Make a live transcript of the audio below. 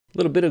A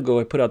little bit ago,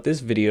 I put out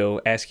this video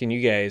asking you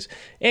guys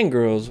and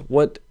girls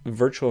what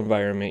virtual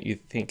environment you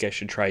think I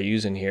should try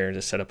using here to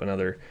set up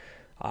another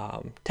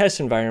test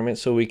environment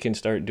so we can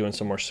start doing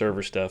some more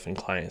server stuff and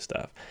client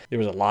stuff. There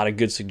was a lot of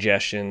good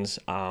suggestions.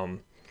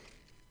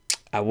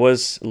 I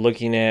was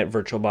looking at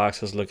VirtualBox,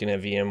 I was looking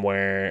at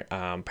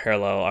VMware,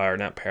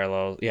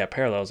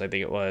 Parallels, I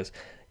think it was,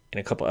 and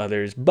a couple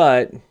others,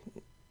 but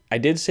I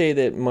did say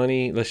that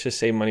money, let's just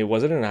say money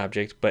wasn't an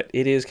object, but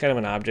it is kind of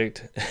an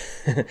object.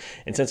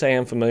 And since I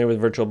am familiar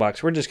with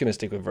VirtualBox, we're just going to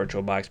stick with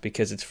VirtualBox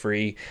because it's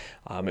free.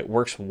 It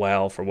works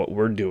well for what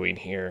we're doing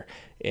here.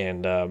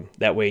 And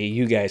that way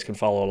you guys can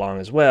follow along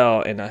as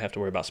well and not have to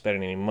worry about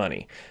spending any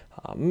money.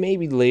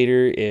 Maybe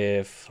later,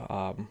 if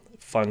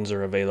funds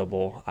are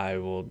available, I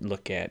will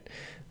look at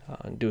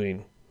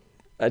doing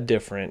a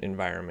different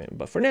environment.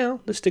 But for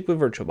now, let's stick with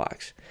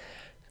VirtualBox.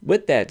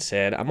 With that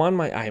said, I'm on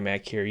my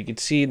iMac here. You can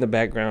see in the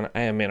background,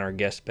 I am in our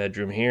guest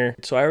bedroom here.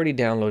 So I already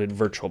downloaded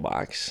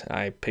VirtualBox.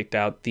 I picked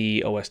out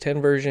the OS 10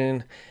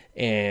 version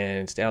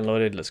and it's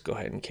downloaded. Let's go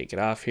ahead and kick it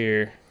off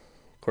here.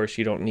 Of course,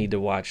 you don't need to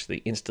watch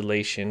the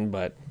installation,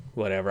 but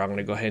whatever. I'm going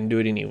to go ahead and do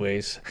it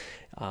anyways.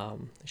 It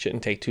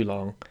shouldn't take too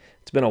long.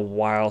 It's been a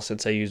while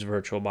since I used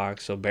VirtualBox,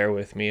 so bear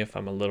with me if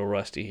I'm a little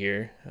rusty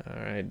here.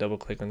 All right, double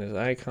click on this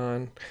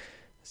icon.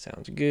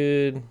 Sounds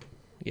good.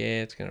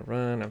 Yeah, it's going to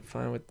run. I'm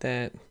fine with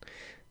that.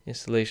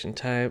 Installation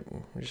type,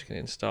 we're just going to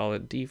install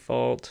it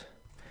default.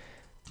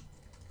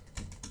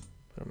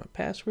 Put in my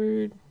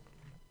password.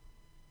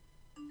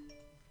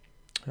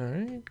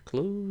 Alright,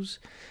 close.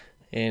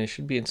 And it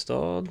should be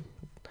installed.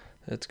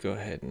 Let's go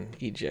ahead and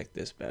eject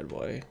this bad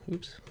boy.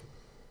 Oops.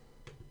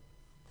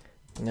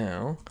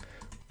 Now,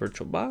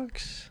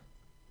 VirtualBox.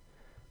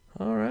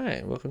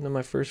 Alright, welcome to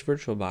my first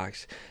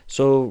VirtualBox.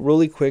 So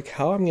really quick,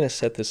 how I'm going to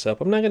set this up.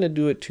 I'm not going to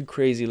do it too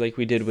crazy like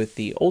we did with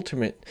the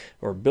ultimate,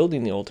 or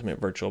building the ultimate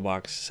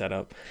VirtualBox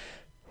setup.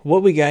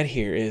 What we got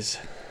here is,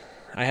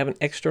 I have an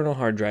external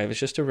hard drive. It's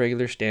just a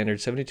regular standard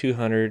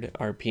 7200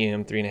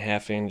 RPM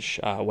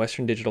 3.5-inch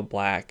Western Digital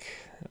Black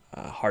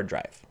hard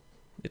drive.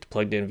 It's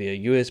plugged in via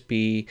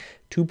USB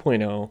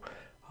 2.0.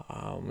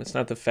 It's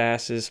not the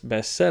fastest,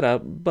 best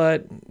setup,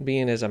 but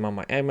being as I'm on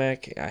my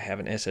iMac, I have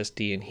an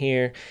SSD in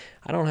here.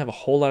 I don't have a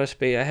whole lot of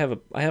space. I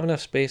have enough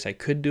space. I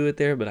could do it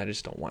there, but I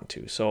just don't want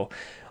to. So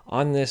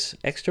on this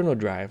external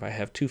drive, I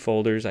have two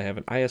folders. I have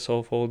an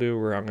ISO folder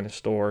where I'm going to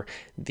store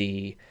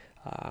the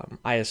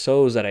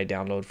ISOs that I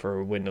download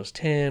for Windows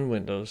 10,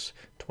 Windows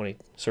 20,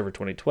 Server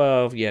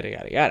 2012, yada,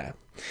 yada, yada.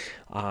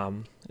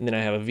 And then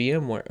I have a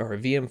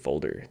VM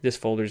folder. This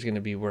folder is going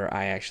to be where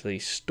I actually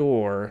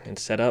store and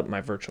set up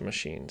my virtual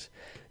machines,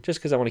 just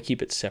because I want to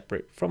keep it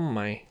separate from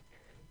my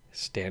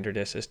standard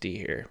SSD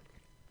here.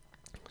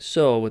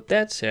 So with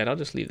that said, I'll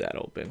just leave that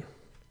open.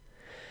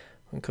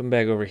 I'll come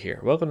back over here.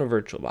 Welcome to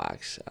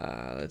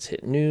VirtualBox. Let's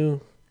hit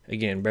new.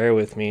 Again, bear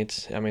with me.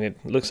 I mean,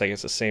 it looks like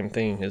it's the same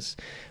thing as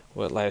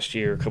what last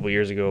year, a couple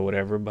years ago, or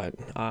whatever, but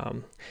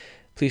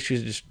please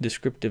choose a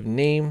descriptive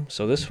name.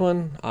 So this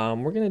one,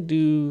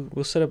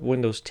 we'll set up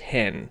Windows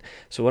 10.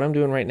 So what I'm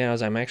doing right now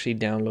is I'm actually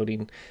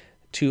downloading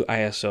two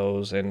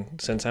ISOs, and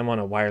since I'm on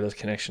a wireless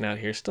connection out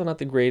here, still not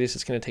the greatest,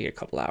 it's going to take a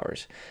couple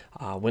hours.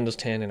 Windows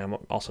 10, and I'm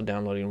also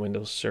downloading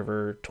Windows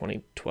Server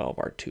 2012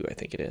 R2, I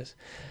think it is.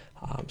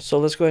 So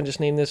let's go ahead and just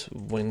name this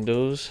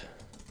Windows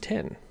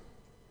 10.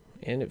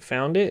 And it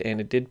found it, and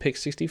it did pick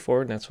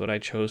 64, and that's what I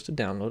chose to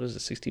download as a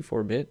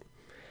 64-bit.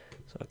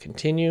 So I'll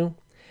continue.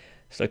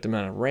 Select the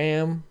amount of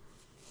RAM.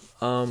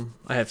 I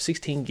have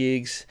 16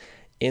 gigs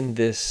in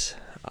this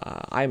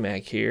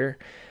iMac here.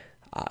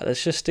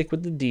 Let's just stick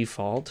with the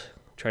default.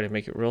 Try to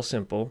make it real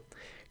simple.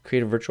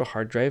 Create a virtual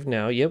hard drive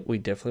now. Yep, we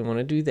definitely want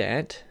to do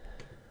that.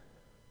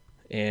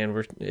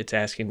 And it's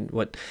asking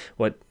what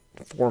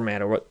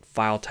format or what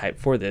file type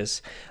for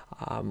this.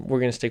 We're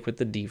going to stick with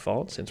the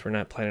default since we're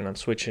not planning on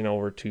switching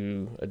over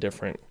to a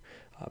different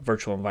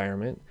virtual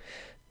environment.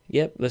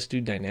 Yep, let's do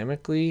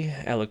dynamically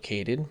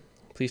allocated.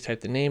 Please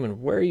type the name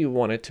and where you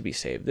want it to be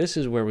saved. This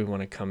is where we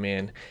want to come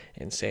in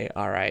and say,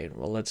 all right,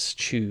 well, let's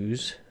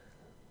choose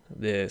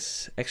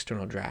this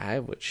external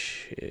drive,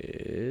 which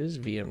is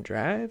VM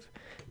drive,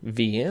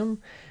 VM.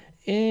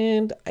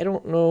 And I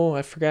don't know,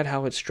 I forgot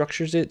how it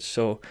structures it.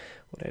 So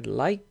what I'd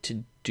like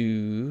to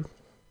do,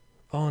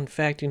 oh, in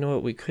fact, you know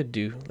what we could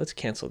do? Let's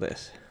cancel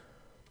this.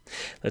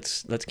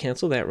 Let's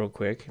cancel that real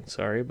quick.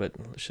 Sorry, but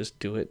let's just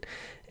do it.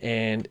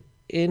 And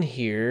in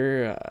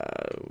here,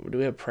 do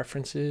we have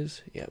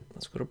preferences? Yep,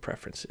 let's go to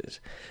preferences.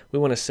 We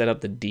want to set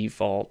up the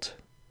default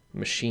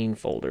machine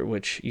folder,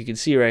 which you can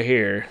see right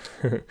here.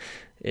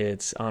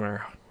 It's on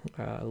our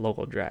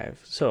local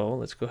drive. So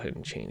let's go ahead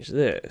and change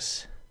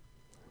this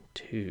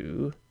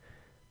to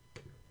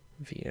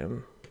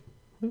VM.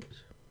 Oops.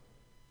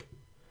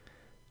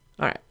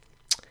 All right.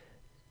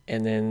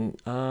 And then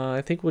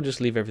I think we'll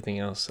just leave everything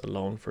else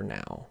alone for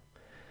now.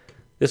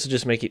 This will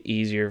just make it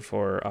easier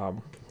for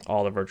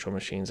all the virtual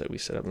machines that we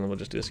set up. And then we'll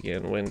just do this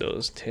again.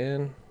 Windows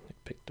 10.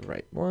 Pick the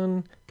right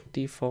one.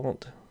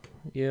 Default.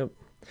 Yep.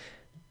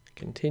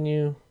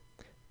 Continue.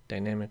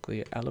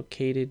 Dynamically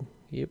allocated.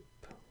 Yep.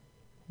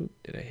 Oop,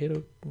 did I hit?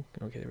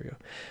 Okay, there we go.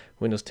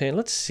 Windows 10.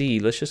 Let's see.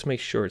 Let's just make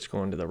sure it's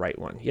going to the right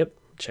one. Yep.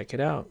 Check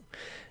it out.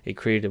 It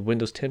created a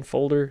Windows 10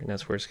 folder, and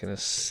that's where it's going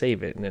to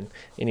save it. And then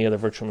any other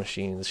virtual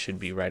machines should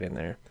be right in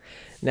there.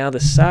 Now the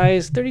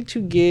size,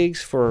 32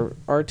 gigs for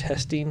our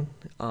testing.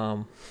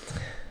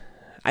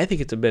 I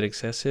think it's a bit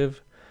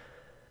excessive.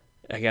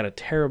 I got a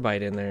terabyte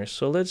in there,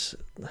 so let's.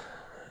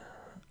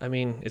 I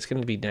mean, it's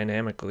going to be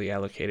dynamically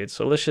allocated,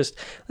 so let's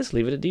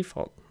leave it at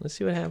default. Let's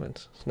see what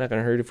happens. It's not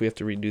going to hurt if we have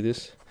to redo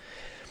this.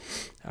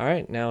 All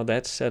right, now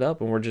that's set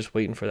up, and we're just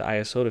waiting for the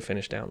ISO to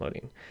finish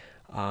downloading.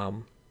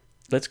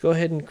 Let's go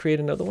ahead and create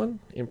another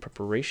one in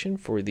preparation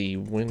for the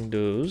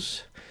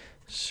Windows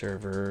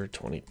Server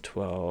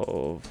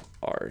 2012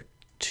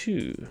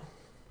 R2.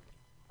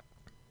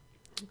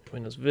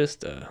 Windows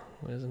Vista.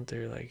 Isn't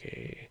there like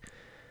a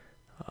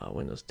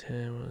Windows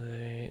 10? Windows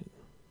 8?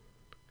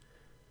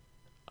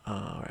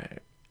 All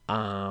right.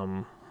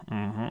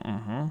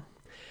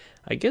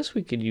 I guess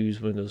we could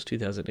use Windows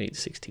 2008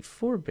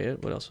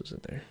 64-bit. What else was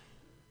in there?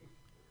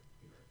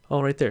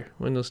 Oh, right there.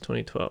 Windows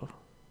 2012.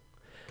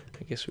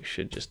 I guess we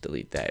should just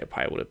delete that. I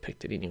probably would have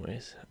picked it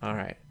anyways. All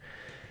right.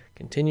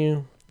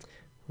 Continue.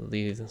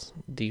 Leave this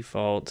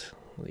default.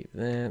 Leave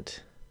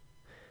that.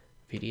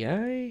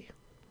 VDI.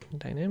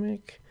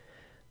 Dynamic.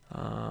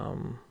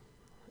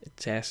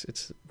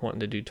 It's wanting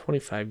to do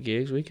 25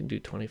 gigs. We can do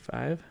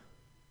 25.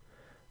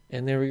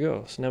 And there we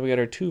go. So now we got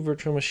our two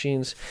virtual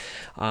machines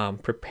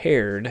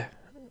prepared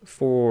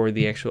for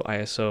the actual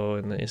ISO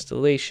and the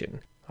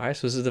installation. All right,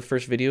 so this is the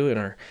first video in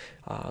our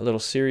little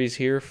series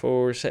here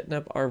for setting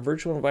up our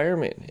virtual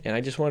environment. And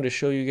I just wanted to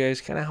show you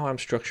guys kind of how I'm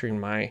structuring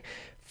my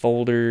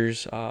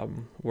folders,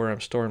 where I'm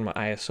storing my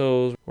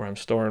ISOs, where I'm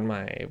storing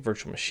my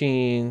virtual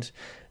machines,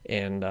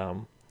 and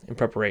in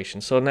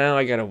preparation. So now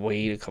I gotta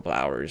wait a couple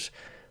hours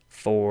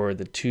for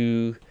the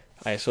two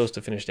ISOs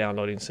to finish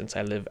downloading, since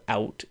I live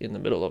out in the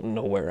middle of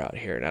nowhere out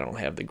here and I don't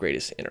have the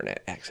greatest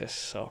internet access.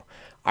 So,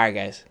 all right,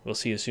 guys, we'll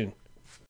see you soon.